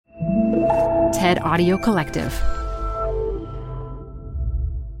TED Audio Collective.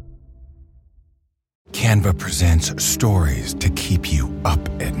 Canva presents stories to keep you up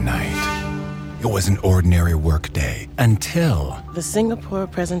at night. It was an ordinary workday until... The Singapore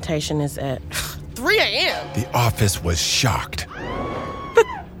presentation is at 3 a.m. The office was shocked. But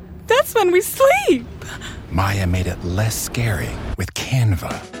that's when we sleep. Maya made it less scary with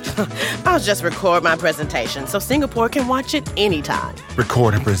Canva. I'll just record my presentation so Singapore can watch it anytime.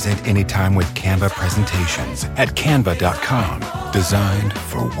 Record and present anytime with Canva presentations at canva.com. Designed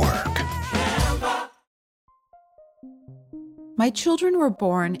for work. My children were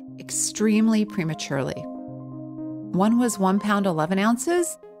born extremely prematurely. One was 1 pound 11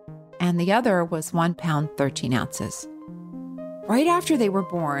 ounces, and the other was 1 pound 13 ounces. Right after they were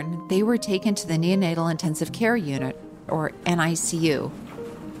born, they were taken to the neonatal intensive care unit, or NICU.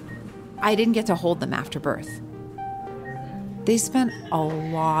 I didn't get to hold them after birth. They spent a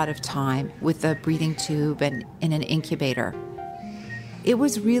lot of time with a breathing tube and in an incubator. It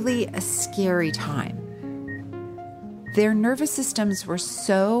was really a scary time. Their nervous systems were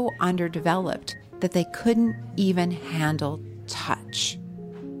so underdeveloped that they couldn't even handle touch.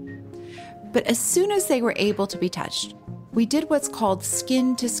 But as soon as they were able to be touched, we did what's called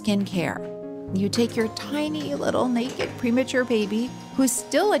skin-to-skin care. You take your tiny little naked premature baby who's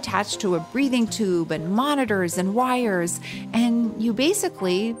still attached to a breathing tube and monitors and wires, and you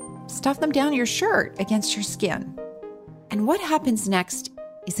basically stuff them down your shirt against your skin. And what happens next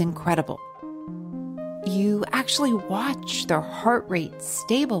is incredible. You actually watch their heart rate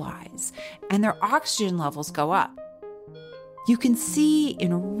stabilize and their oxygen levels go up. You can see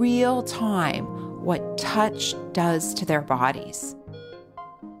in real time what touch does to their bodies.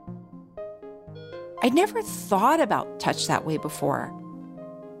 I'd never thought about touch that way before.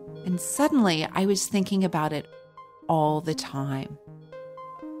 And suddenly I was thinking about it all the time.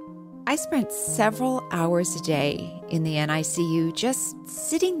 I spent several hours a day in the NICU just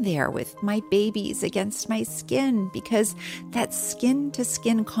sitting there with my babies against my skin because that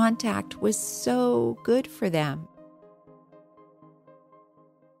skin-to-skin contact was so good for them.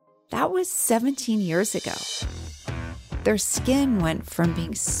 That was 17 years ago. Their skin went from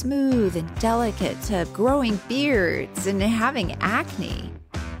being smooth and delicate to growing beards and having acne,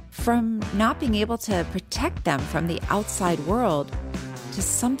 from not being able to protect them from the outside world to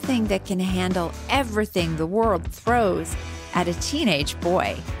something that can handle everything the world throws at a teenage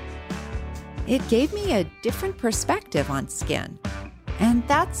boy. It gave me a different perspective on skin, and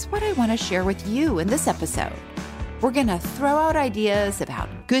that's what I want to share with you in this episode. We're going to throw out ideas about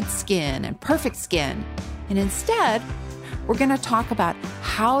good skin and perfect skin, and instead, we're going to talk about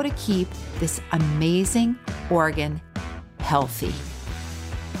how to keep this amazing organ healthy.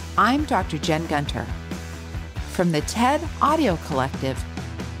 I'm Dr. Jen Gunter. From the TED Audio Collective,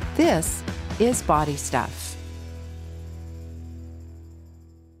 this is Body Stuff.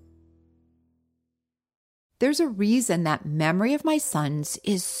 There's a reason that memory of my sons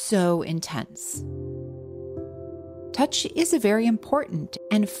is so intense. Touch is a very important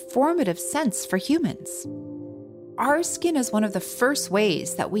and formative sense for humans. Our skin is one of the first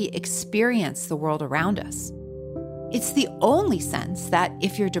ways that we experience the world around us. It's the only sense that,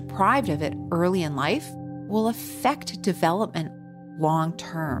 if you're deprived of it early in life, will affect development long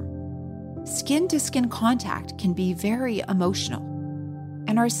term. Skin-to-skin contact can be very emotional.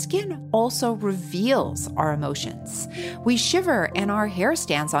 And our skin also reveals our emotions. We shiver and our hair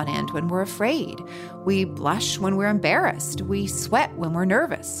stands on end when we're afraid. We blush when we're embarrassed. We sweat when we're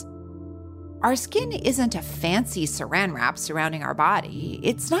nervous. Our skin isn't a fancy saran wrap surrounding our body.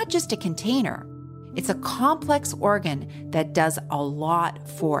 It's not just a container. It's a complex organ that does a lot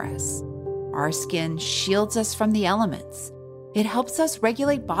for us. Our skin shields us from the elements. It helps us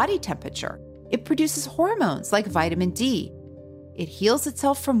regulate body temperature. It produces hormones like vitamin D. It heals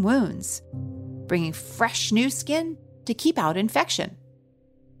itself from wounds, bringing fresh new skin to keep out infection.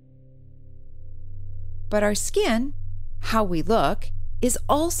 But our skin, how we look, is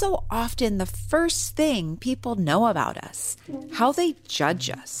also often the first thing people know about us, how they judge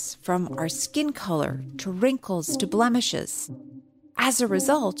us, from our skin color to wrinkles to blemishes. As a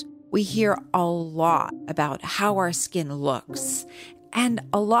result, we hear a lot about how our skin looks and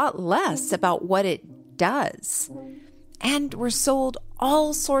a lot less about what it does. And we're sold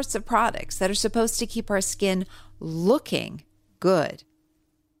all sorts of products that are supposed to keep our skin looking good.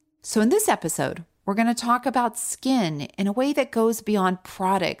 So in this episode, we're going to talk about skin in a way that goes beyond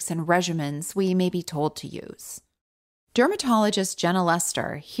products and regimens we may be told to use. Dermatologist Jenna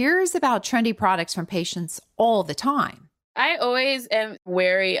Lester hears about trendy products from patients all the time. I always am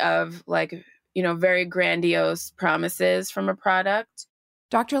wary of very grandiose promises from a product.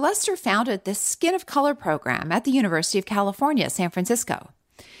 Dr. Lester founded the Skin of Color program at the University of California, San Francisco.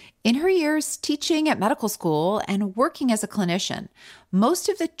 In her years teaching at medical school and working as a clinician, most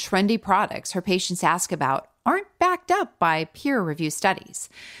of the trendy products her patients ask about aren't backed up by peer-reviewed studies.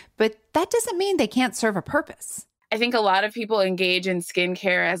 But that doesn't mean they can't serve a purpose. I think a lot of people engage in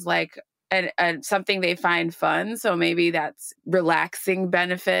skincare as like something they find fun. So maybe that's relaxing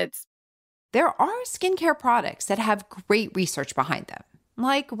benefits. There are skincare products that have great research behind them,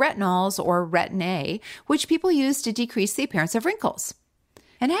 like retinols or Retin-A, which people use to decrease the appearance of wrinkles.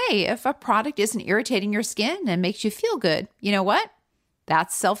 And hey, if a product isn't irritating your skin and makes you feel good, you know what?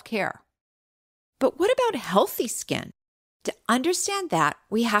 That's self-care. But what about healthy skin? To understand that,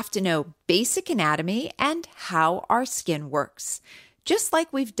 we have to know basic anatomy and how our skin works, just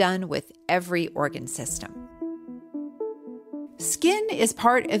like we've done with every organ system. Skin is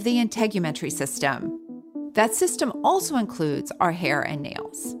part of the integumentary system. That system also includes our hair and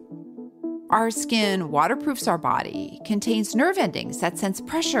nails. Our skin waterproofs our body, contains nerve endings that sense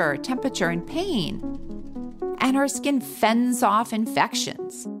pressure, temperature, and pain. And our skin fends off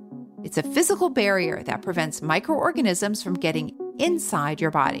infections. It's a physical barrier that prevents microorganisms from getting inside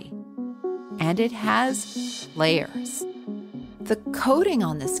your body. And it has layers. The coating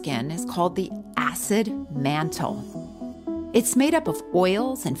on the skin is called the acid mantle. It's made up of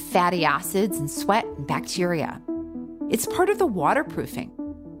oils and fatty acids and sweat and bacteria. It's part of the waterproofing.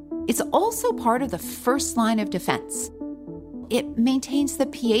 It's also part of the first line of defense. It maintains the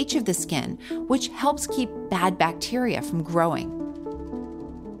pH of the skin, which helps keep bad bacteria from growing.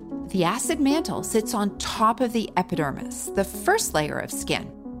 The acid mantle sits on top of the epidermis, the first layer of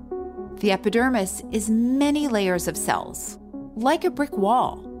skin. The epidermis is many layers of cells, like a brick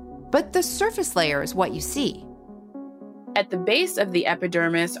wall, but the surface layer is what you see. At the base of the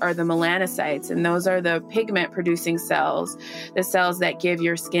epidermis are the melanocytes, and those are the pigment-producing cells, the cells that give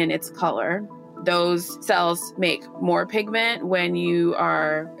your skin its color. Those cells make more pigment when you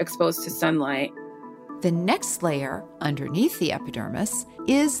are exposed to sunlight. The next layer underneath the epidermis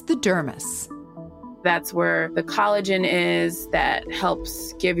is the dermis. That's where the collagen is that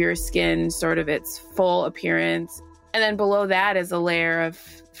helps give your skin sort of its full appearance. And then below that is a layer of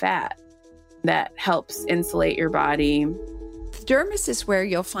fat that helps insulate your body. The dermis is where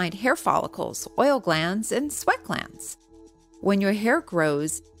you'll find hair follicles, oil glands, and sweat glands. When your hair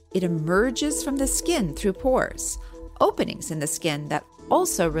grows, it emerges from the skin through pores, openings in the skin that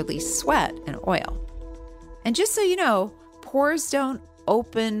also release sweat and oil. And just so you know, pores don't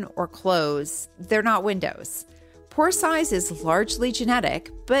open or close. They're not windows. Pore size is largely genetic,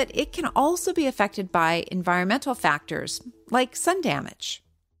 but it can also be affected by environmental factors like sun damage.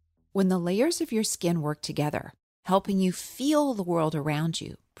 When the layers of your skin work together, helping you feel the world around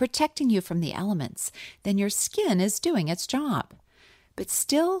you, protecting you from the elements, then your skin is doing its job. But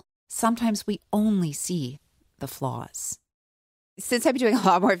still, sometimes we only see the flaws. Since I've been doing a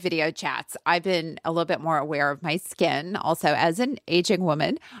lot more video chats, I've been a little bit more aware of my skin, also as an aging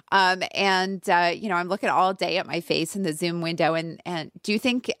woman. I'm looking all day at my face in the Zoom window. And do you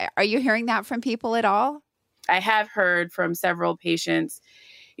think, are you hearing that from people at all? I have heard from several patients,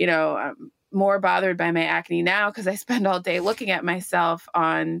 I'm more bothered by my acne now because I spend all day looking at myself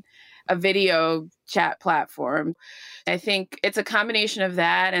on a video chat platform. I think it's a combination of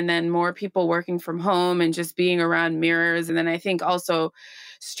that and then more people working from home and just being around mirrors. And then I think also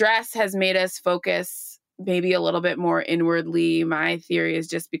stress has made us focus maybe a little bit more inwardly. My theory is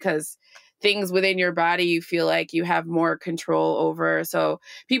just because things within your body you feel like you have more control over. So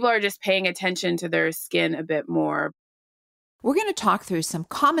people are just paying attention to their skin a bit more. We're going to talk through some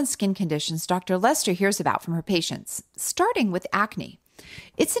common skin conditions Dr. Lester hears about from her patients, starting with acne.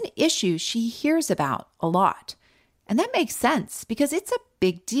 It's an issue she hears about a lot. And that makes sense because it's a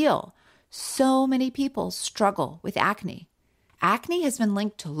big deal. So many people struggle with acne. Acne has been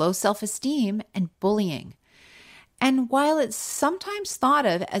linked to low self-esteem and bullying. And while it's sometimes thought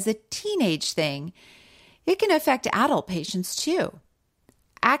of as a teenage thing, it can affect adult patients too.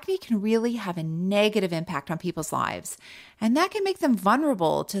 Acne can really have a negative impact on people's lives, and that can make them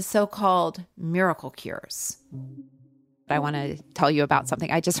vulnerable to so-called miracle cures. I want to tell you about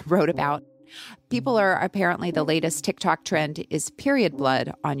something I just wrote about. People are apparently the latest TikTok trend is period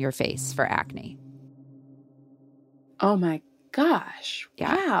blood on your face for acne. Oh my gosh.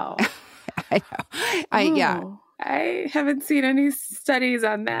 Yeah. Wow. I know. I haven't seen any studies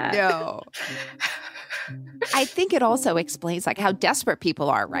on that. No. I think it also explains how desperate people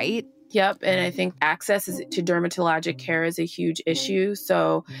are, right? Yep. And I think access to dermatologic care is a huge issue.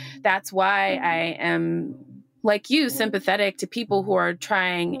 So that's why I am like you, sympathetic to people who are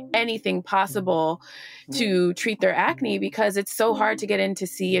trying anything possible to treat their acne because it's so hard to get in to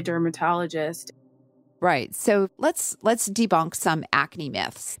see a dermatologist. Right. So let's debunk some acne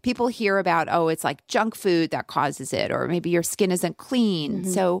myths. People hear about, oh, it's like junk food that causes it, or maybe your skin isn't clean.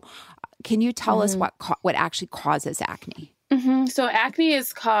 So can you tell us what actually causes acne? So acne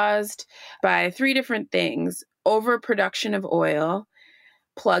is caused by 3 different things: overproduction of oil,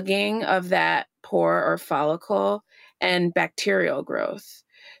 plugging of that pore or follicle, and bacterial growth.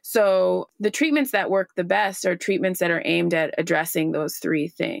 So the treatments that work the best are treatments that are aimed at addressing those 3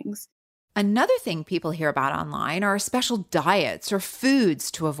 things. Another thing people hear about online are special diets or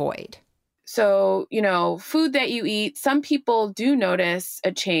foods to avoid. So, food that you eat, some people do notice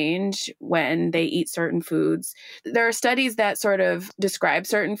a change when they eat certain foods. There are studies that sort of describe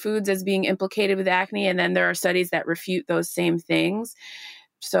certain foods as being implicated with acne, and then there are studies that refute those same things.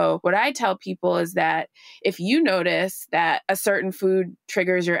 So what I tell people is that if you notice that a certain food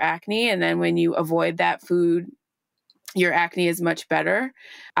triggers your acne, and then when you avoid that food, your acne is much better,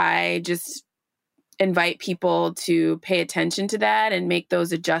 I just invite people to pay attention to that and make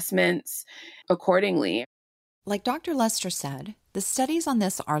those adjustments accordingly. Like Dr. Lester said, the studies on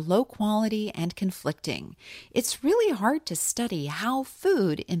this are low quality and conflicting. It's really hard to study how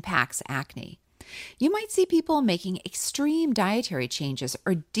food impacts acne. You might see people making extreme dietary changes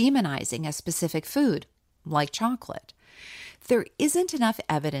or demonizing a specific food, like chocolate. There isn't enough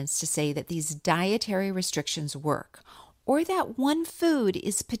evidence to say that these dietary restrictions work, or that one food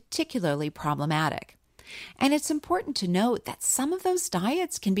is particularly problematic. And it's important to note that some of those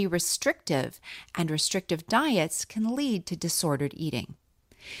diets can be restrictive, and restrictive diets can lead to disordered eating.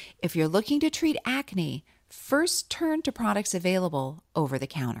 If you're looking to treat acne, first turn to products available over the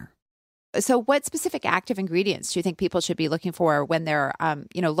counter. So what specific active ingredients do you think people should be looking for when they're,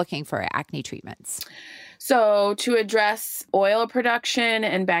 looking for acne treatments? So to address oil production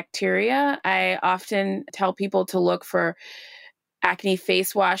and bacteria, I often tell people to look for acne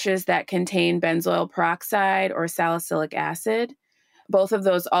face washes that contain benzoyl peroxide or salicylic acid. Both of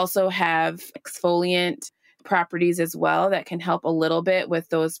those also have exfoliant properties as well that can help a little bit with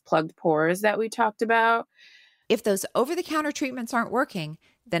those plugged pores that we talked about. If those over-the-counter treatments aren't working,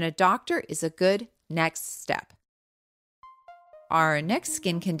 then a doctor is a good next step. Our next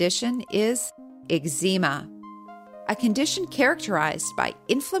skin condition is eczema, a condition characterized by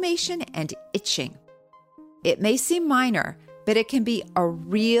inflammation and itching. It may seem minor, but it can be a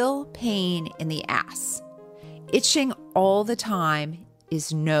real pain in the ass. Itching all the time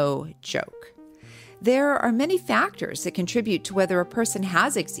is no joke. There are many factors that contribute to whether a person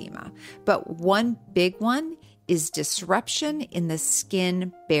has eczema, but one big one is disruption in the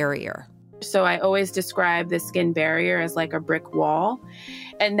skin barrier. So I always describe the skin barrier as like a brick wall.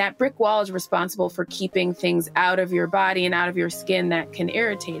 And that brick wall is responsible for keeping things out of your body and out of your skin that can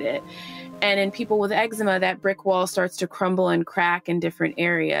irritate it. And in people with eczema, that brick wall starts to crumble and crack in different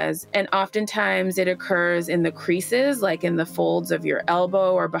areas. And oftentimes it occurs in the creases, like in the folds of your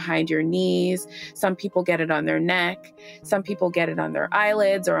elbow or behind your knees. Some people get it on their neck. Some people get it on their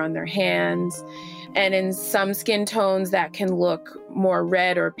eyelids or on their hands. And in some skin tones, that can look more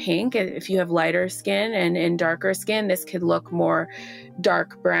red or pink if you have lighter skin. And in darker skin, this could look more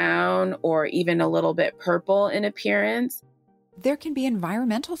dark brown or even a little bit purple in appearance. There can be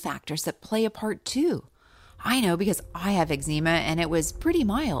environmental factors that play a part too. I know because I have eczema, and it was pretty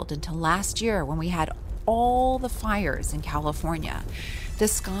mild until last year when we had all the fires in California. The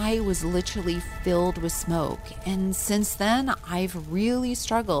sky was literally filled with smoke, and since then I've really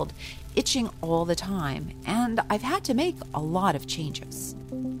struggled, itching all the time, and I've had to make a lot of changes.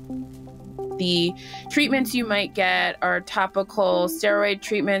 The treatments you might get are topical steroid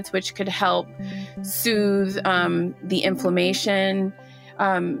treatments, which could help soothe the inflammation,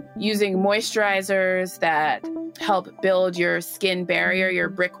 using moisturizers that help build your skin barrier, your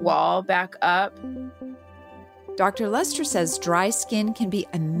brick wall back up. Dr. Lester says dry skin can be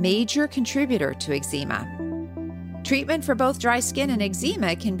a major contributor to eczema. Treatment for both dry skin and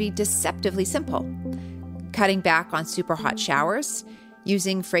eczema can be deceptively simple. Cutting back on super hot showers,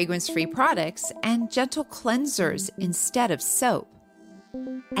 using fragrance-free products and gentle cleansers instead of soap,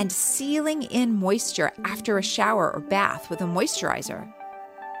 and sealing in moisture after a shower or bath with a moisturizer.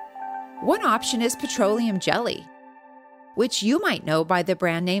 One option is petroleum jelly, which you might know by the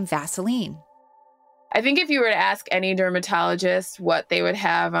brand name Vaseline. I think if you were to ask any dermatologist what they would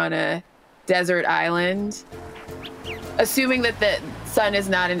have on a desert island, assuming that the sun is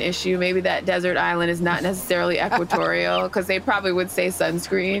not an issue, maybe that desert island is not necessarily equatorial, because they probably would say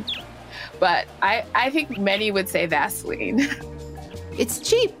sunscreen. But I think many would say Vaseline. It's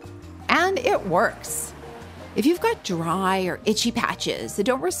cheap and it works. If you've got dry or itchy patches that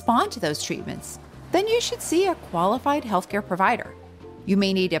don't respond to those treatments, then you should see a qualified healthcare provider. You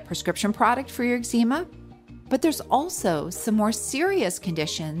may need a prescription product for your eczema, but there's also some more serious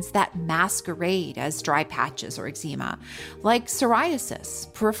conditions that masquerade as dry patches or eczema, like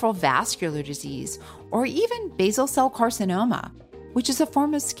psoriasis, peripheral vascular disease, or even basal cell carcinoma, which is a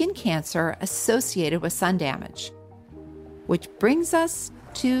form of skin cancer associated with sun damage. Which brings us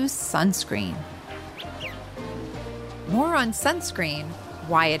to sunscreen. More on sunscreen,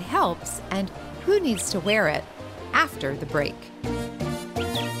 why it helps, and who needs to wear it after the break.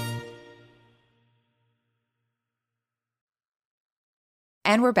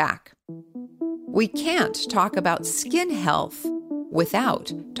 And we're back. We can't talk about skin health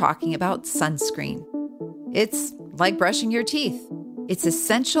without talking about sunscreen. It's like brushing your teeth. It's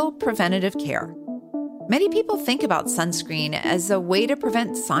essential preventative care. Many people think about sunscreen as a way to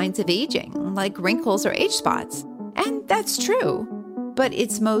prevent signs of aging, like wrinkles or age spots. And that's true. But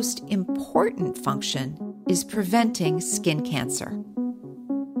its most important function is preventing skin cancer.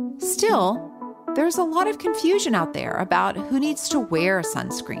 Still, there's a lot of confusion out there about who needs to wear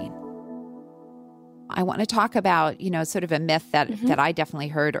sunscreen. I want to talk about, sort of a myth that I definitely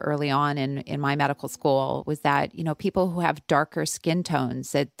heard early on in my medical school was that, people who have darker skin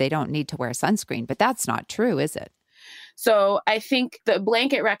tones, that they don't need to wear sunscreen. But that's not true, is it? So I think the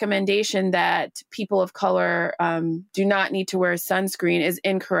blanket recommendation that people of color do not need to wear sunscreen is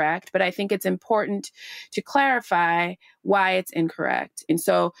incorrect, but I think it's important to clarify why it's incorrect. And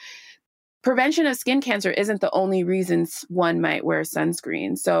so prevention of skin cancer isn't the only reason one might wear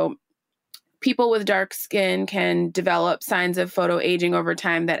sunscreen. So people with dark skin can develop signs of photoaging over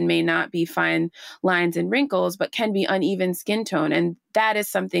time that may not be fine lines and wrinkles, but can be uneven skin tone. And that is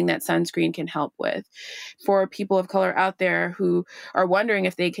something that sunscreen can help with. For people of color out there who are wondering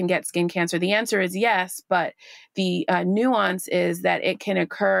if they can get skin cancer, the answer is yes, but the nuance is that it can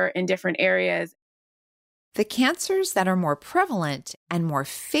occur in different areas. The cancers that are more prevalent and more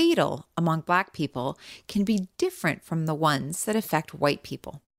fatal among Black people can be different from the ones that affect white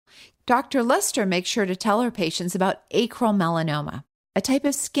people. Dr. Lester makes sure to tell her patients about acral melanoma, a type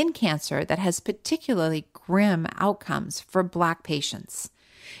of skin cancer that has particularly grim outcomes for Black patients.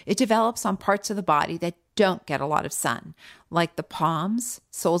 It develops on parts of the body that don't get a lot of sun, like the palms,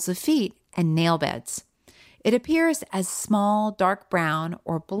 soles of feet, and nail beds. It appears as small, dark brown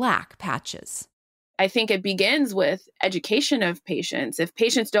or black patches. I think it begins with education of patients. If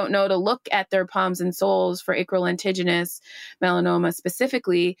patients don't know to look at their palms and soles for acral lentiginous melanoma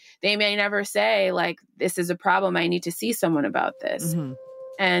specifically, they may never say, like, this is a problem, I need to see someone about this. Mm-hmm.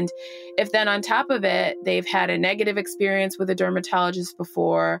 And if then on top of it, they've had a negative experience with a dermatologist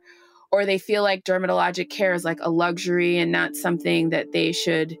before, or they feel like dermatologic care is like a luxury and not something that they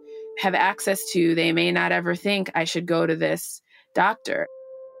should have access to, they may not ever think, I should go to this doctor.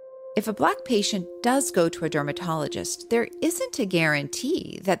 If a Black patient does go to a dermatologist, there isn't a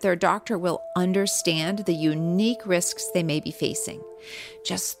guarantee that their doctor will understand the unique risks they may be facing.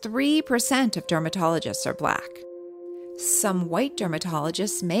 Just 3% of dermatologists are Black. Some white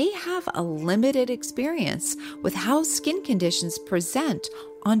dermatologists may have a limited experience with how skin conditions present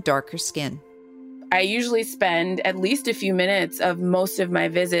on darker skin. I usually spend at least a few minutes of most of my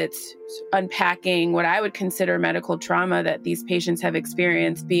visits unpacking what I would consider medical trauma that these patients have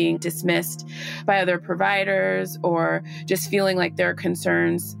experienced, being dismissed by other providers or just feeling like their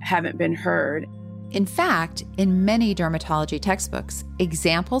concerns haven't been heard. In fact, in many dermatology textbooks,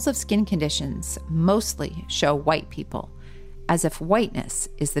 examples of skin conditions mostly show white people, as if whiteness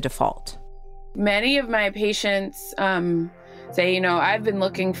is the default. Many of my patients say, I've been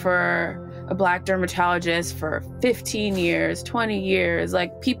looking for a Black dermatologist for 15 years, 20 years.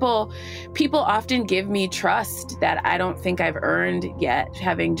 Like people often give me trust that I don't think I've earned yet,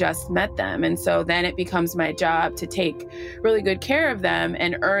 having just met them. And so then it becomes my job to take really good care of them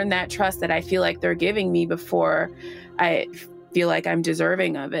and earn that trust that I feel like they're giving me before I feel like I'm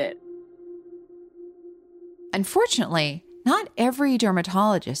deserving of it. Unfortunately, not every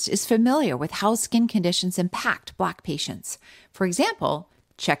dermatologist is familiar with how skin conditions impact Black patients. For example,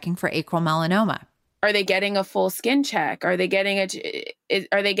 checking for acral melanoma. Are they getting a full skin check? Are they getting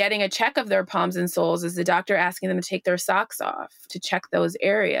a check of their palms and soles? Is the doctor asking them to take their socks off to check those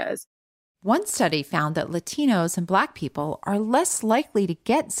areas? One study found that Latinos and Black people are less likely to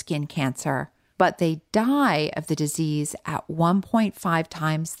get skin cancer, but they die of the disease at 1.5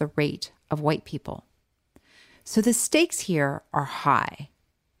 times the rate of white people. So the stakes here are high.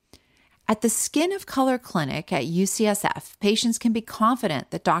 At the Skin of Color Clinic at UCSF, patients can be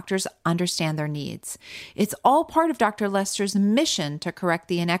confident that doctors understand their needs. It's all part of Dr. Lester's mission to correct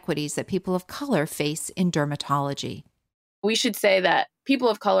the inequities that people of color face in dermatology. We should say that people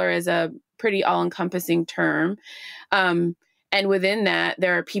of color is a pretty all-encompassing term. And within that,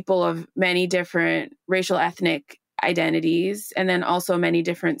 there are people of many different racial, ethnic identities, and then also many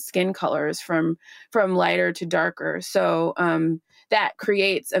different skin colors from lighter to darker. So that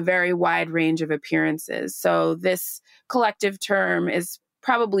creates a very wide range of appearances. So this collective term is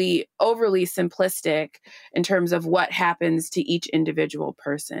probably overly simplistic in terms of what happens to each individual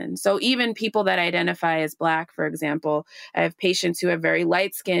person. So even people that identify as Black, for example, I have patients who have very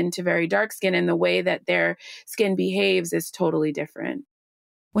light skin to very dark skin, and the way that their skin behaves is totally different.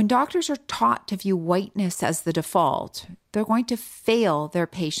 When doctors are taught to view whiteness as the default, they're going to fail their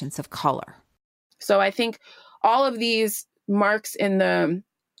patients of color. So I think all of these marks in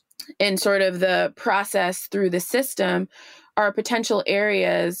sort of the process through the system are potential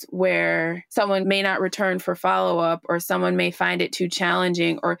areas where someone may not return for follow-up, or someone may find it too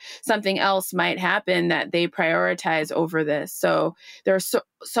challenging, or something else might happen that they prioritize over this. So there are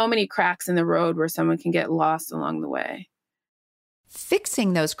so many cracks in the road where someone can get lost along the way.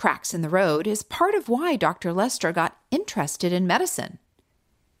 Fixing those cracks in the road is part of why Dr. Lester got interested in medicine.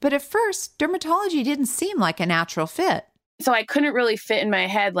 But at first, dermatology didn't seem like a natural fit. So I couldn't really fit in my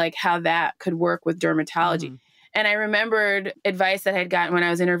head like how that could work with dermatology. Mm-hmm. And I remembered advice that I had gotten when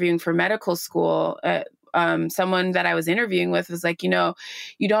I was interviewing for medical school. Someone that I was interviewing with was like, you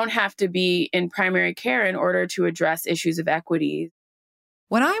don't have to be in primary care in order to address issues of equity.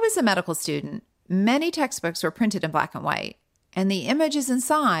 When I was a medical student, many textbooks were printed in black and white, and the images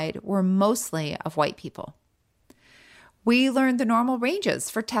inside were mostly of white people. We learned the normal ranges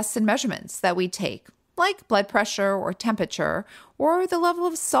for tests and measurements that we take, like blood pressure or temperature, or the level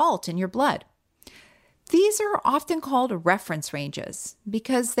of salt in your blood. These are often called reference ranges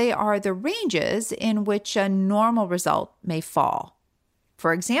because they are the ranges in which a normal result may fall.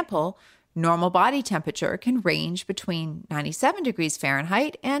 For example, normal body temperature can range between 97 degrees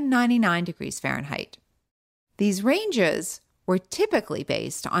Fahrenheit and 99 degrees Fahrenheit. These ranges were typically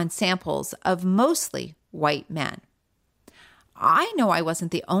based on samples of mostly white men. I know I wasn't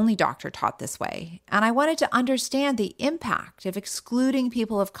the only doctor taught this way, and I wanted to understand the impact of excluding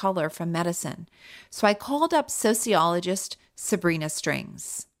people of color from medicine. So I called up sociologist Sabrina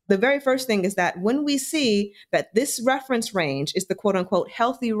Strings. The very first thing is that when we see that this reference range is the quote unquote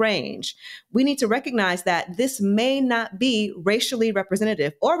healthy range, we need to recognize that this may not be racially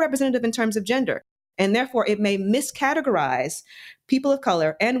representative or representative in terms of gender. And therefore, it may miscategorize people of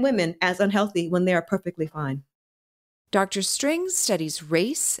color and women as unhealthy when they are perfectly fine. Dr. Strings studies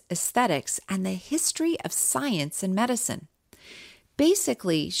race, aesthetics, and the history of science and medicine.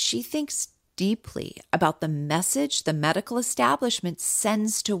 Basically, she thinks deeply about the message the medical establishment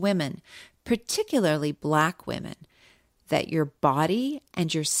sends to women, particularly Black women, that your body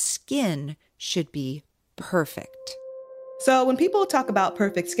and your skin should be perfect. So when people talk about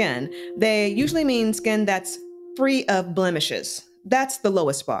perfect skin, they usually mean skin that's free of blemishes. That's the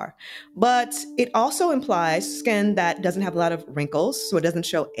lowest bar. But it also implies skin that doesn't have a lot of wrinkles, so it doesn't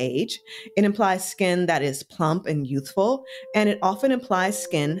show age. It implies skin that is plump and youthful, and it often implies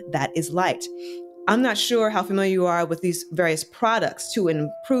skin that is light. I'm not sure how familiar you are with these various products to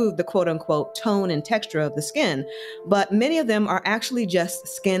improve the quote-unquote tone and texture of the skin, but many of them are actually just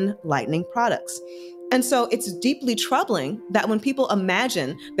skin lightening products. And so it's deeply troubling that when people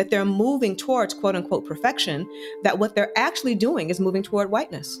imagine that they're moving towards quote unquote perfection, that what they're actually doing is moving toward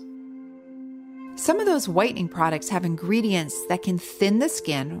whiteness. Some of those whitening products have ingredients that can thin the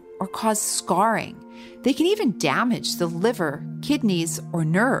skin or cause scarring. They can even damage the liver, kidneys, or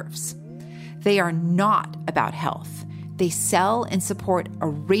nerves. They are not about health. They sell and support a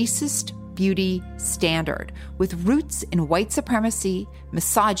racist beauty standard with roots in white supremacy,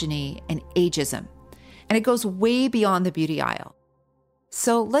 misogyny, and ageism. And it goes way beyond the beauty aisle.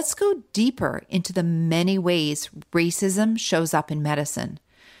 So let's go deeper into the many ways racism shows up in medicine,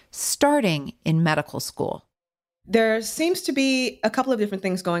 starting in medical school. There seems to be a couple of different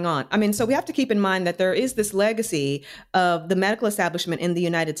things going on. So we have to keep in mind that there is this legacy of the medical establishment in the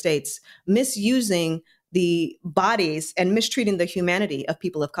United States misusing the bodies and mistreating the humanity of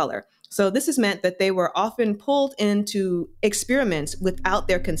people of color. So this has meant that they were often pulled into experiments without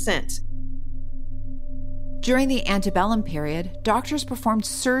their consent. During the antebellum period, doctors performed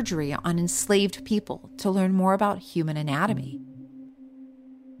surgery on enslaved people to learn more about human anatomy.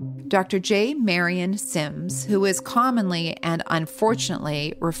 Dr. J. Marion Sims, who is commonly and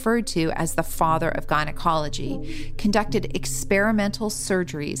unfortunately referred to as the father of gynecology, conducted experimental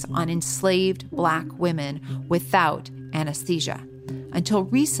surgeries on enslaved Black women without anesthesia. Until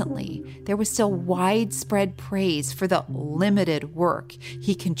recently, there was still widespread praise for the limited work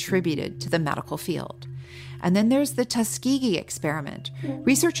he contributed to the medical field. And then there's the Tuskegee experiment.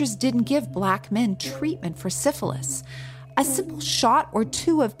 Researchers didn't give Black men treatment for syphilis. A simple shot or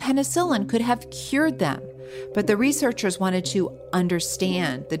two of penicillin could have cured them. But the researchers wanted to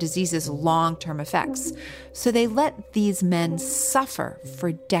understand the disease's long-term effects, so they let these men suffer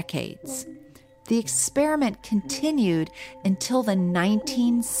for decades. The experiment continued until the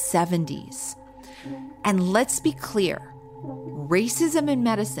 1970s. And let's be clear, racism in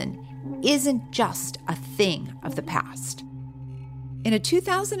medicine isn't just a thing of the past. In a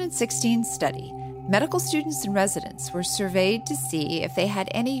 2016 study, medical students and residents were surveyed to see if they had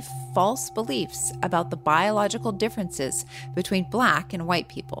any false beliefs about the biological differences between Black and white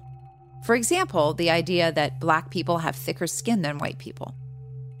people. For example, the idea that Black people have thicker skin than white people.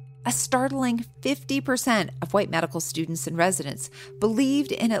 A startling 50% of white medical students and residents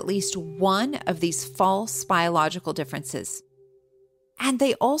believed in at least one of these false biological differences. And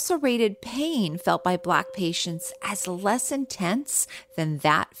they also rated pain felt by Black patients as less intense than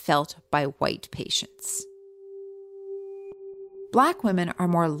that felt by white patients. Black women are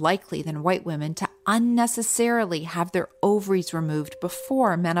more likely than white women to unnecessarily have their ovaries removed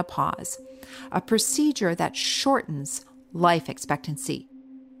before menopause, a procedure that shortens life expectancy.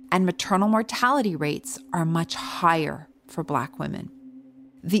 And maternal mortality rates are much higher for Black women.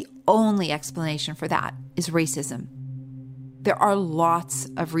 The only explanation for that is racism. There are lots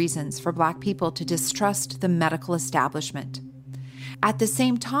of reasons for Black people to distrust the medical establishment. At the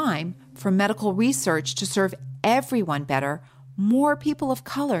same time, for medical research to serve everyone better, more people of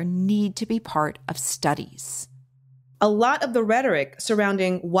color need to be part of studies. A lot of the rhetoric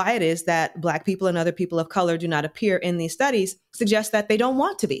surrounding why it is that Black people and other people of color do not appear in these studies suggests that they don't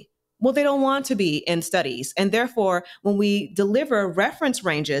want to be. Well, they don't want to be in studies. And therefore, when we deliver reference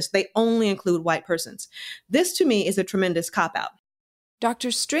ranges, they only include white persons. This, to me, is a tremendous cop-out.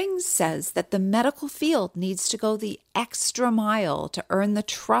 Dr. Strings says that the medical field needs to go the extra mile to earn the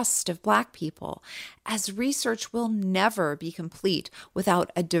trust of Black people, as research will never be complete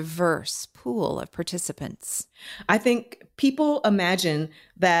without a diverse pool of participants. I think people imagine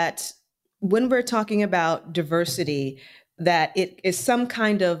that when we're talking about diversity, that it is some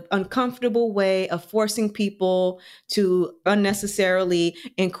kind of uncomfortable way of forcing people to unnecessarily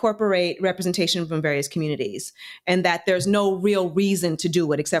incorporate representation from various communities, and that there's no real reason to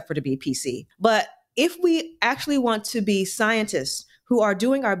do it except for to be PC. But if we actually want to be scientists who are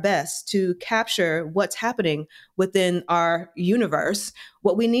doing our best to capture what's happening within our universe,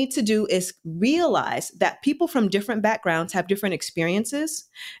 what we need to do is realize that people from different backgrounds have different experiences,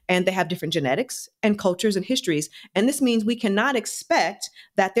 and they have different genetics and cultures and histories. And this means we cannot expect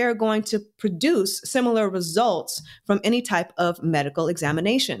that they're going to produce similar results from any type of medical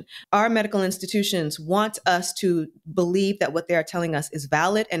examination. Our medical institutions want us to believe that what they are telling us is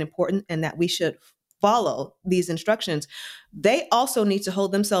valid and important, and that we should follow these instructions. They also need to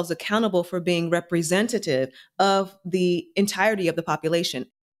hold themselves accountable for being representative of the entirety of the population.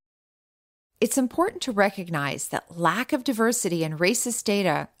 It's important to recognize that lack of diversity and racist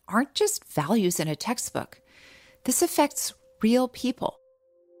data aren't just values in a textbook. This affects real people.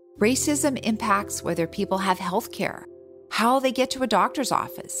 Racism impacts whether people have health care, how they get to a doctor's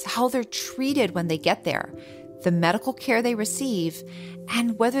office, how they're treated when they get there, the medical care they receive,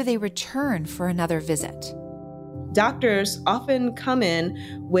 and whether they return for another visit. Doctors often come in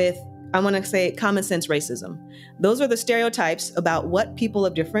with, I want to say, common sense racism. Those are the stereotypes about what people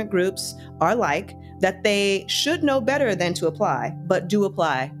of different groups are like that they should know better than to apply, but do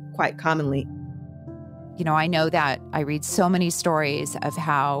apply quite commonly. You know, I know that I read so many stories of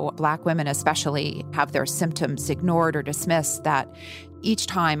how Black women especially have their symptoms ignored or dismissed, that each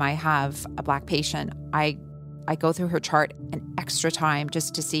time I have a Black patient, I go through her chart an extra time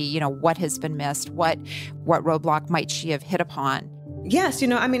just to see, what has been missed, what roadblock might she have hit upon. Yes,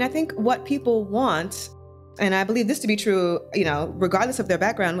 I think what people want, and I believe this to be true, regardless of their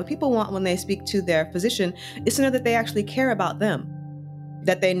background, what people want when they speak to their physician is to know that they actually care about them,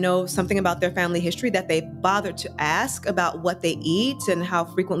 that they know something about their family history, that they've bothered to ask about what they eat and how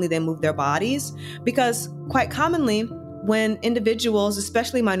frequently they move their bodies. Because quite commonly, when individuals,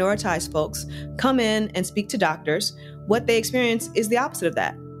 especially minoritized folks, come in and speak to doctors, what they experience is the opposite of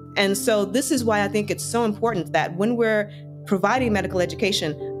that. And so this is why I think it's so important that when we're providing medical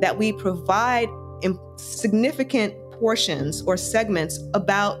education, that we provide significant portions or segments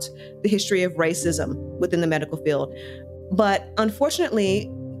about the history of racism within the medical field. But unfortunately,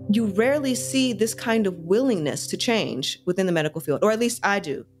 you rarely see this kind of willingness to change within the medical field, or at least I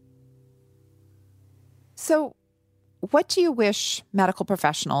do. So what do you wish medical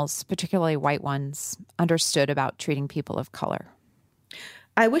professionals, particularly white ones, understood about treating people of color?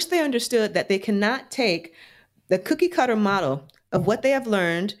 I wish they understood that they cannot take the cookie cutter model of what they have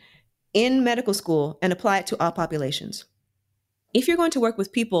learned in medical school and apply it to all populations. If you're going to work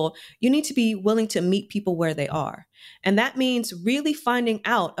with people, you need to be willing to meet people where they are. And that means really finding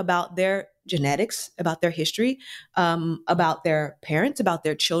out about their genetics, about their history, about their parents, about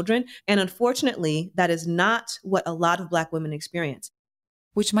their children. And unfortunately, that is not what a lot of Black women experience.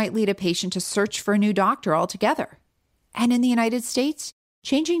 Which might lead a patient to search for a new doctor altogether. And in the United States,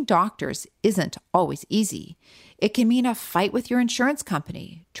 changing doctors isn't always easy. It can mean a fight with your insurance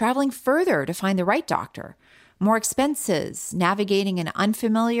company, traveling further to find the right doctor, more expenses, navigating an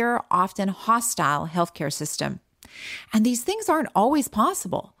unfamiliar, often hostile healthcare system. And these things aren't always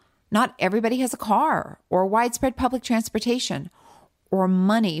possible. Not everybody has a car or widespread public transportation or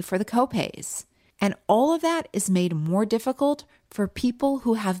money for the copays. And all of that is made more difficult for people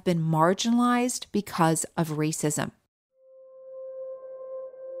who have been marginalized because of racism.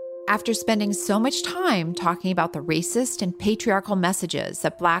 After spending so much time talking about the racist and patriarchal messages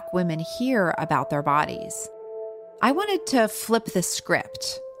that Black women hear about their bodies, I wanted to flip the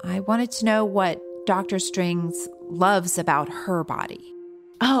script. I wanted to know what Dr. Strings loves about her body.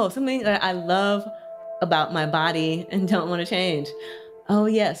 Oh, something that I love about my body and don't want to change. Oh,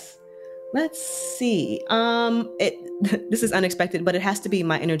 yes. Let's see. This is unexpected, but it has to be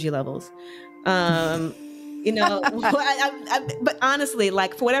my energy levels. But honestly,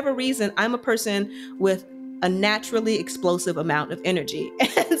 like for whatever reason, I'm a person with a naturally explosive amount of energy.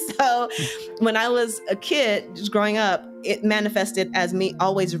 And so when I was a kid, just growing up, it manifested as me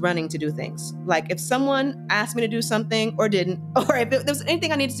always running to do things. Like if someone asked me to do something or didn't, or if there was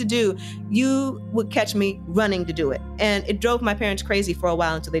anything I needed to do, you would catch me running to do it. And it drove my parents crazy for a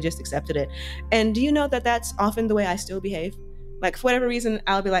while until they just accepted it. And do you know that that's often the way I still behave? Like for whatever reason,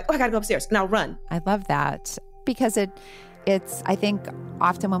 I'll be like, oh, I gotta go upstairs, and I'll run. I love that because it's, I think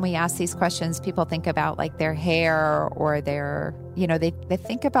often when we ask these questions, people think about like their hair or their, they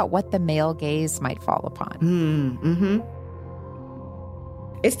think about what the male gaze might fall upon. Mm-hmm.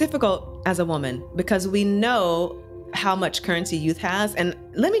 It's difficult as a woman because we know how much currency youth has. And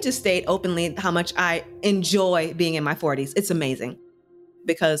let me just state openly how much I enjoy being in my 40s. It's amazing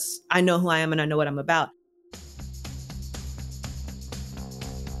because I know who I am and I know what I'm about.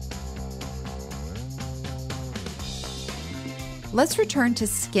 Let's return to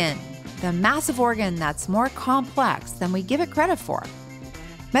skin, the massive organ that's more complex than we give it credit for.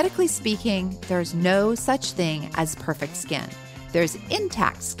 Medically speaking, there's no such thing as perfect skin. There's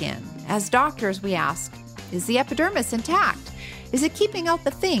intact skin. As doctors, we ask, is the epidermis intact? Is it keeping out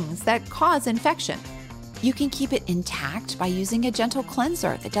the things that cause infection? You can keep it intact by using a gentle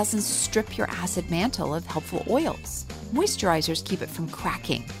cleanser that doesn't strip your acid mantle of helpful oils. Moisturizers keep it from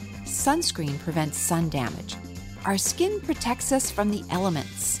cracking. Sunscreen prevents sun damage. Our skin protects us from the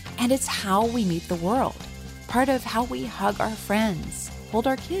elements, and it's how we meet the world. Part of how we hug our friends, hold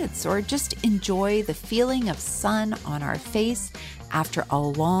our kids, or just enjoy the feeling of sun on our face after a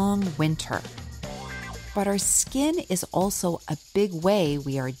long winter. But our skin is also a big way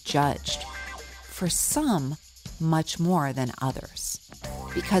we are judged. For some, much more than others.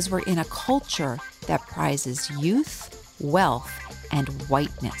 Because we're in a culture that prizes youth, wealth, and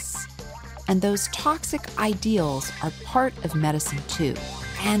whiteness. And those toxic ideals are part of medicine too.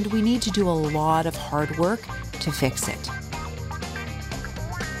 And we need to do a lot of hard work to fix it.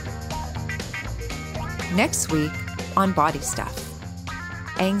 Next week on Body Stuff,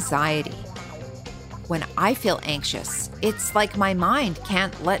 anxiety. When I feel anxious, it's like my mind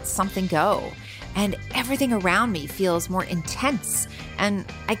can't let something go. And everything around me feels more intense. And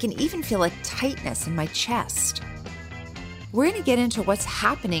I can even feel a tightness in my chest. We're going to get into what's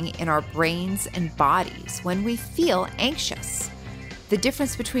happening in our brains and bodies when we feel anxious, the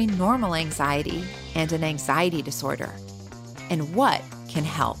difference between normal anxiety and an anxiety disorder, and what can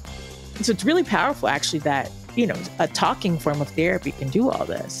help. So it's really powerful, actually, that, a talking form of therapy can do all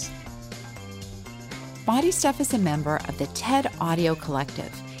this. Body Stuff is a member of the TED Audio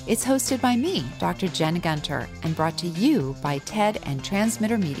Collective. It's hosted by me, Dr. Jen Gunter, and brought to you by TED and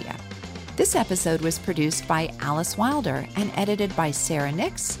Transmitter Media. This episode was produced by Alice Wilder and edited by Sarah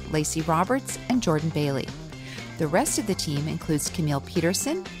Nix, Lacey Roberts, and Jordan Bailey. The rest of the team includes Camille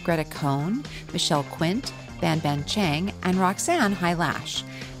Peterson, Greta Cohn, Michelle Quint, Ban Ban Chang, and Roxanne Hailash.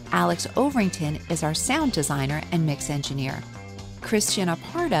 Alex Overington is our sound designer and mix engineer. Christian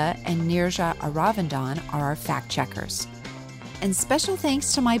Aparta and Nirja Aravindan are our fact checkers. And special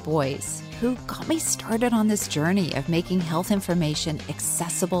thanks to my boys, who got me started on this journey of making health information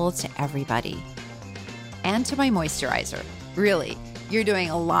accessible to everybody. And to my moisturizer. Really, you're doing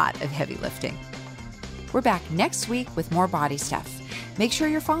a lot of heavy lifting. We're back next week with more Body Stuff. Make sure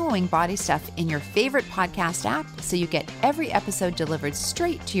you're following Body Stuff in your favorite podcast app so you get every episode delivered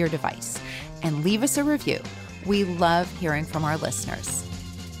straight to your device. And leave us a review. We love hearing from our listeners.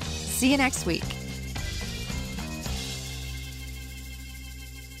 See you next week.